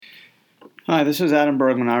Hi, this is Adam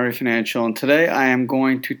Bergman, IRA Financial, and today I am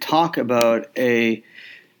going to talk about a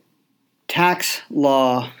tax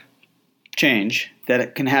law change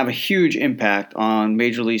that can have a huge impact on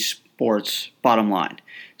Major League Sports' bottom line.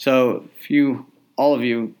 So, if all of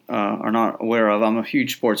you are not aware of, I'm a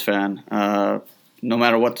huge sports fan. No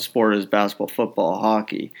matter what the sport is, basketball, football,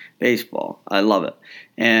 hockey, baseball, I love it.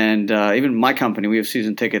 And even my company, we have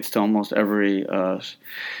season tickets to almost every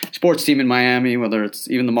sports team in Miami, whether it's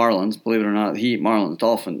even the Marlins, believe it or not, the Heat, Marlins,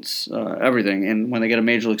 Dolphins, everything. And when they get a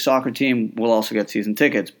Major League Soccer team, we'll also get season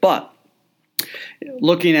tickets. But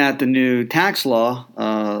looking at the new tax law,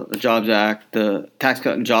 the Jobs Act, the Tax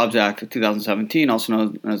Cut and Jobs Act of 2017, also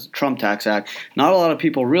known as the Trump Tax Act, not a lot of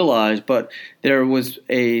people realize, but there was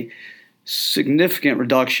a significant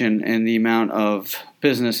reduction in the amount of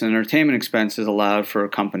business and entertainment expenses allowed for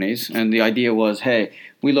companies. And the idea was, hey,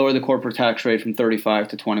 we lowered the corporate tax rate from 35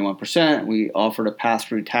 to 21%. We offered a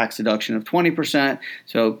pass-through tax deduction of 20%.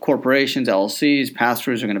 So corporations, LLCs,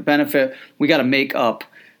 pass-throughs are going to benefit. We got to make up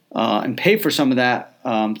and pay for some of that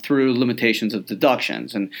through limitations of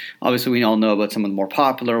deductions. And obviously we all know about some of the more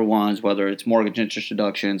popular ones, whether it's mortgage interest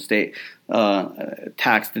deduction, state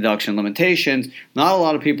tax deduction limitations. Not a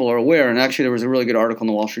lot of people are aware, and actually there was a really good article in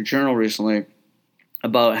the Wall Street Journal recently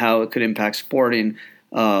about how it could impact sporting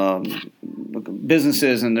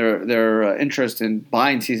businesses and their interest in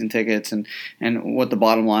buying season tickets and what the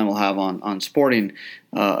bottom line will have on sporting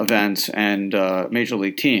events and major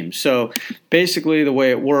league teams. So basically the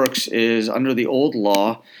way it works is under the old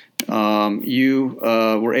law, you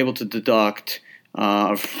were able to deduct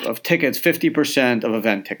of tickets 50% of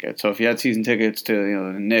event tickets. So if you had season tickets to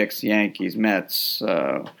the Knicks, Yankees, Mets,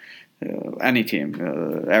 any team,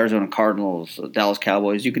 Arizona Cardinals, Dallas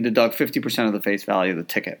Cowboys, you can deduct 50% of the face value of the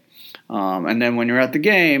ticket. And then when you're at the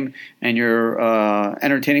game and you're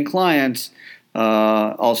entertaining clients,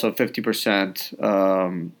 also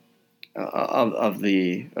 50% of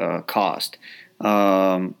the cost.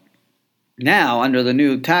 Now, under the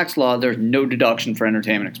new tax law, there's no deduction for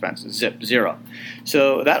entertainment expenses, zero.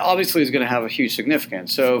 So that obviously is going to have a huge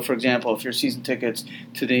significance. So, for example, if your season tickets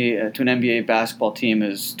to an NBA basketball team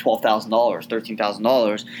is $12,000,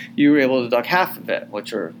 $13,000, you were able to deduct half of it, which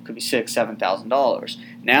could be $6,000, $7,000.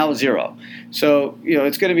 Now, zero. So,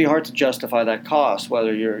 it's going to be hard to justify that cost,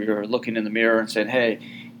 whether you're looking in the mirror and saying, hey,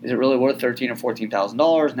 is it really worth $13,000 or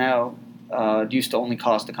 $14,000? Now, it used to only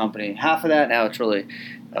cost the company half of that. Now it's really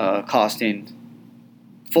costing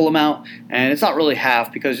full amount, and it's not really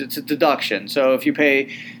half because it's a deduction. So if you pay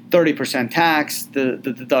 30% tax, the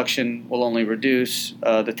deduction will only reduce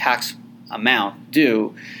the tax amount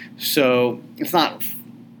due. So it's not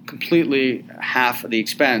completely half of the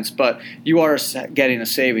expense, but you are getting a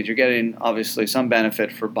savings. You're getting obviously some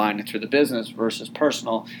benefit for buying it through the business versus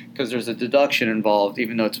personal, because there's a deduction involved.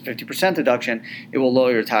 Even though it's a 50% deduction, it will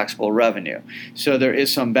lower your taxable revenue. So there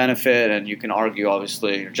is some benefit, and you can argue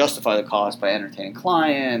obviously or justify the cost by entertaining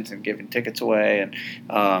clients and giving tickets away, and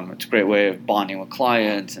it's a great way of bonding with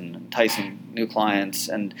clients and enticing new clients,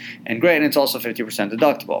 and great. And it's also 50%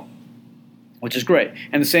 deductible, which is great.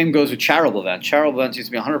 And the same goes with charitable events. Charitable events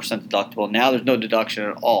used to be 100% deductible. Now there's no deduction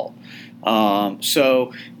at all.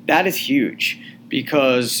 So that is huge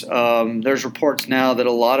because there's reports now that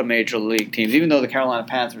a lot of major league teams, even though the Carolina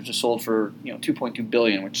Panthers just sold for $2.2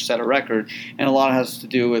 billion, which set a record, and a lot has to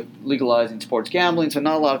do with legalizing sports gambling. So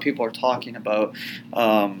not a lot of people are talking about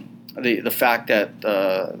the fact that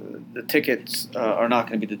the tickets are not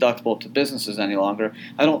going to be deductible to businesses any longer.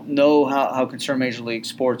 I don't know how concerned Major League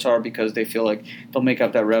Sports are, because they feel like they'll make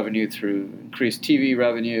up that revenue through increased TV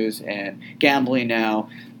revenues and gambling now.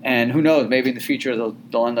 And who knows, maybe in the future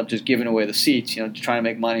they'll end up just giving away the seats, trying to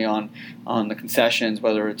make money on the concessions,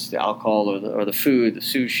 whether it's the alcohol or the food, the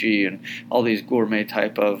sushi, and all these gourmet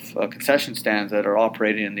type of concession stands that are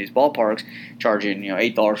operating in these ballparks, charging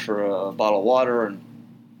 $8 for a bottle of water and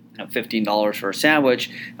 $15 for a sandwich.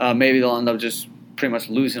 Maybe they'll end up just pretty much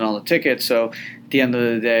losing all the tickets. So at the end of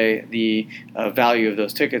the day, the value of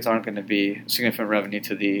those tickets aren't going to be significant revenue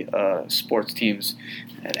to the sports teams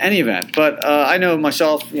at any event. But I know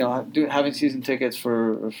myself, having season tickets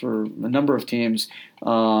for a number of teams,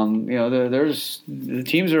 the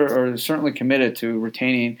teams are certainly committed to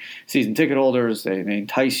retaining season ticket holders. They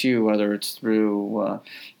entice you, whether it's through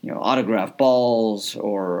autographed balls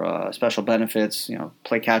or special benefits,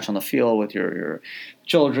 play catch on the field with your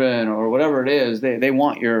children or whatever it is. They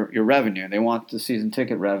want your revenue. They want the season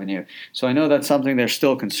ticket revenue. So I know that's something they're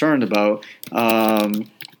still concerned about.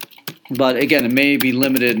 But again, it may be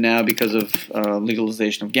limited now because of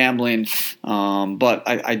legalization of gambling. But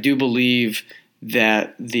I do believe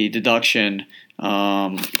that the deduction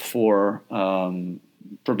for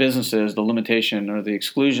for businesses, the limitation or the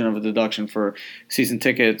exclusion of a deduction for season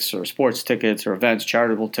tickets or sports tickets or events,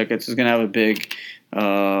 charitable tickets is going to have a big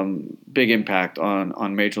impact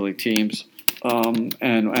on major league teams,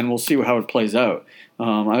 and we'll see how it plays out.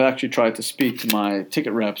 I've actually tried to speak to my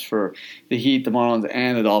ticket reps for the Heat, the Marlins,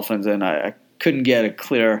 and the Dolphins, and I couldn't get a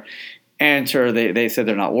clear answer. They said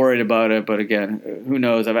they're not worried about it, but again, who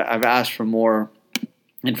knows? I've asked for more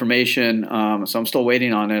information, so I'm still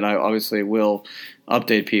waiting on it. I obviously will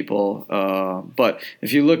update people, but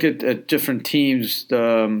if you look at different teams,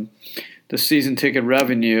 the season ticket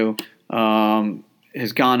revenue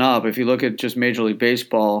has gone up. If you look at just Major League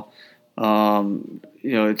Baseball,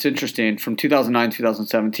 it's interesting. From 2009 to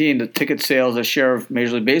 2017, the ticket sales as share of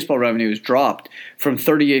Major League Baseball revenue has dropped from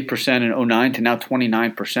 38% in 2009 to now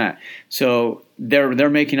 29%. So they're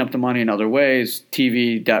making up the money in other ways.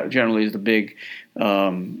 TV generally is the big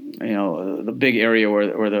the big area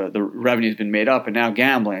where the revenue has been made up, and now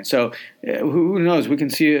gambling. So who knows? We can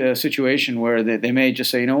see a situation where they may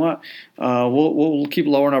just say, you know what, we'll keep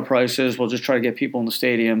lowering our prices. We'll just try to get people in the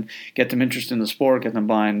stadium, get them interested in the sport, get them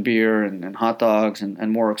buying beer and hot dogs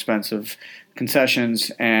and more expensive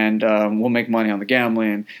concessions, and we'll make money on the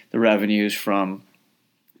gambling, the revenues from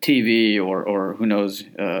TV or who knows,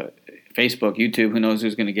 Facebook, YouTube, who knows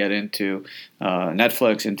who's going to get into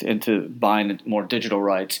Netflix, into buying more digital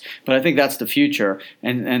rights. But I think that's the future,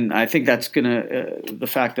 and I think that's going to the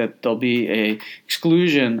fact that there'll be a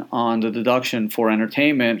exclusion on the deduction for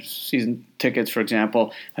entertainment, season tickets, for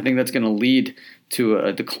example. I think that's going to lead to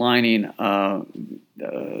a declining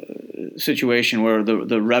situation where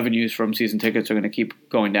the revenues from season tickets are going to keep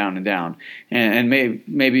going down and down. And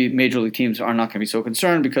maybe major league teams are not going to be so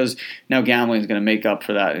concerned because now gambling is going to make up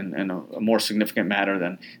for that in a more significant manner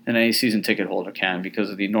than any season ticket holder can because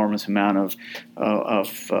of the enormous amount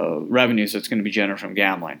of revenues that's going to be generated from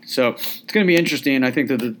gambling. So it's going to be interesting. I think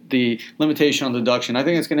that the limitation on deduction, I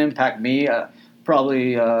think it's going to impact me.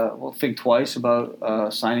 Probably will think twice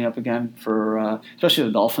about signing up again for especially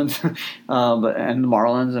the Dolphins and the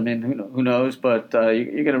Marlins. I mean, who knows? But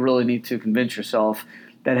you're going to really need to convince yourself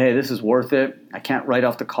that, hey, this is worth it. I can't write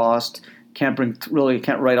off the cost. Can't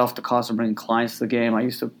write off the cost of bringing clients to the game. I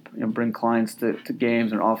used to bring clients to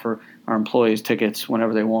games and offer our employees tickets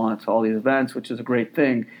whenever they want to all these events, which is a great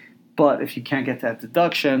thing. But if you can't get that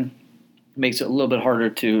deduction, it makes it a little bit harder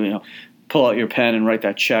to pull out your pen and write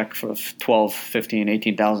that check for $12,000,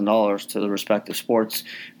 $15,000, $18,000 to the respective sports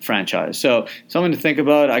franchise. So something to think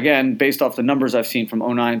about. Again, based off the numbers I've seen from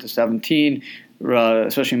 2009 to 17,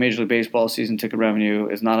 especially Major League Baseball, season ticket revenue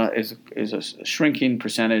is a shrinking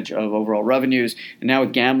percentage of overall revenues. And now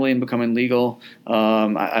with gambling becoming legal,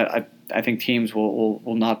 I think teams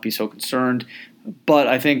will not be so concerned. But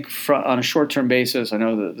I think on a short-term basis, I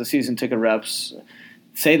know the season ticket reps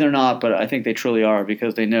say they're not, but I think they truly are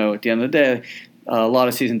because they know at the end of the day, a lot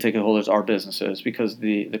of season ticket holders are businesses because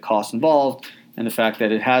the cost involved and the fact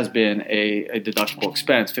that it has been a deductible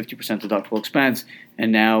expense, 50% deductible expense,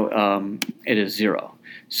 and now it is zero.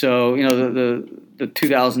 So the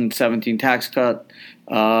 2017 tax cut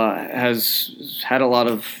has had a lot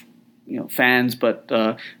of fans, but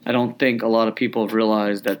I don't think a lot of people have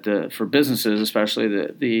realized that for businesses, especially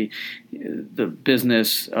the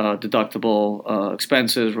business deductible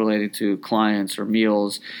expenses related to clients or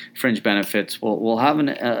meals, fringe benefits will have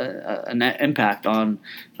an impact on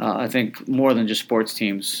I think more than just sports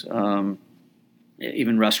teams.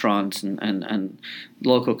 Even restaurants and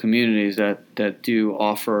local communities that do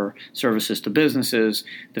offer services to businesses,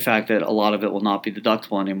 the fact that a lot of it will not be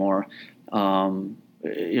deductible anymore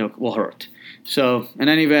will hurt. So in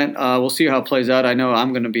any event, we'll see how it plays out. I know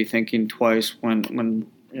I'm going to be thinking twice when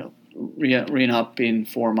re-upping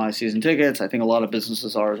for my season tickets. I think a lot of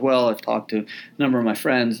businesses are as well. I've talked to a number of my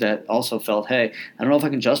friends that also felt, hey, I don't know if I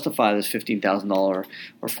can justify this $15,000 or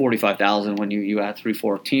 $45,000 when you add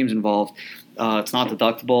 3-4 teams involved. It's not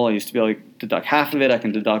deductible. I used to be able to deduct half of it. I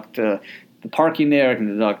can deduct the parking there. I can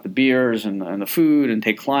deduct the beers and the food and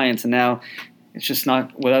take clients. And now it's just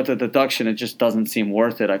not, without the deduction, it just doesn't seem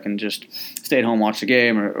worth it. I can just stay at home, watch the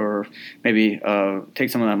game, or maybe take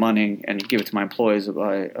some of that money and give it to my employees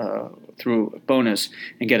through a bonus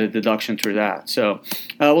and get a deduction through that. So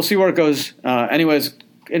we'll see where it goes. Anyways,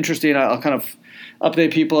 interesting. I'll kind of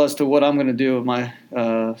update people as to what I'm going to do with my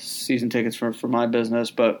season tickets for my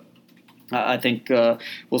business, but I think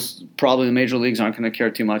probably the major leagues aren't going to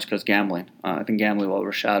care too much because gambling. I think gambling will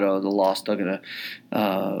overshadow the loss they're going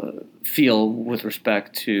to feel with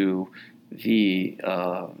respect to the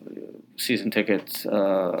season tickets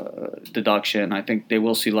deduction. I think they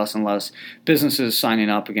will see less and less businesses signing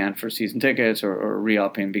up again for season tickets or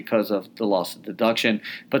re-upping because of the loss of deduction.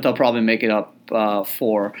 But they'll probably make it up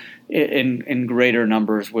for in greater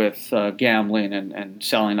numbers with gambling and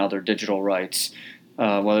selling other digital rights,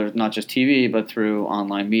 whether it's not just TV, but through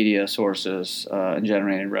online media sources and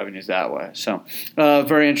generating revenues that way. So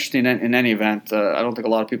very interesting in any event. I don't think a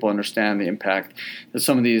lot of people understand the impact that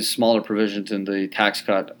some of these smaller provisions in the tax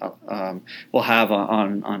cut will have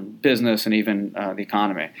on business and even the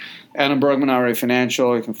economy. Adam Bergman, IRA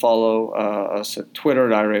Financial. You can follow us at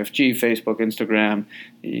Twitter at IRAFG, Facebook, Instagram,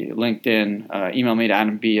 LinkedIn. Email me at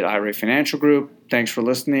adamb@IRA Financial Group. Thanks for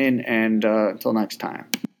listening, and until next time.